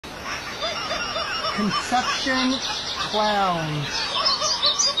conception clowns.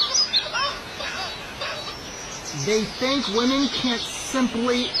 They think women can't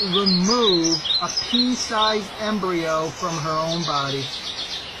simply remove a pea-sized embryo from her own body.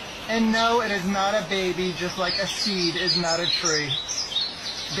 And no, it is not a baby, just like a seed is not a tree.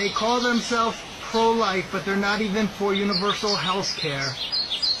 They call themselves pro-life, but they're not even for universal health care.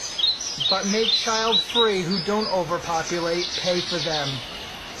 But make child-free who don't overpopulate pay for them.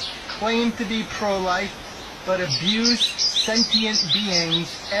 Claim to be pro-life, but abuse sentient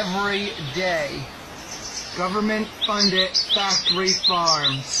beings every day. Government-funded factory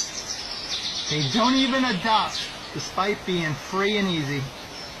farms. They don't even adopt, despite being free and easy.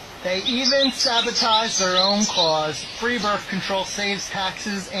 They even sabotage their own cause. Free birth control saves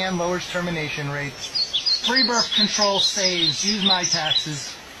taxes and lowers termination rates. Free birth control saves. Use my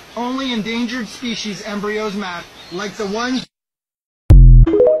taxes. Only endangered species embryos matter, like the ones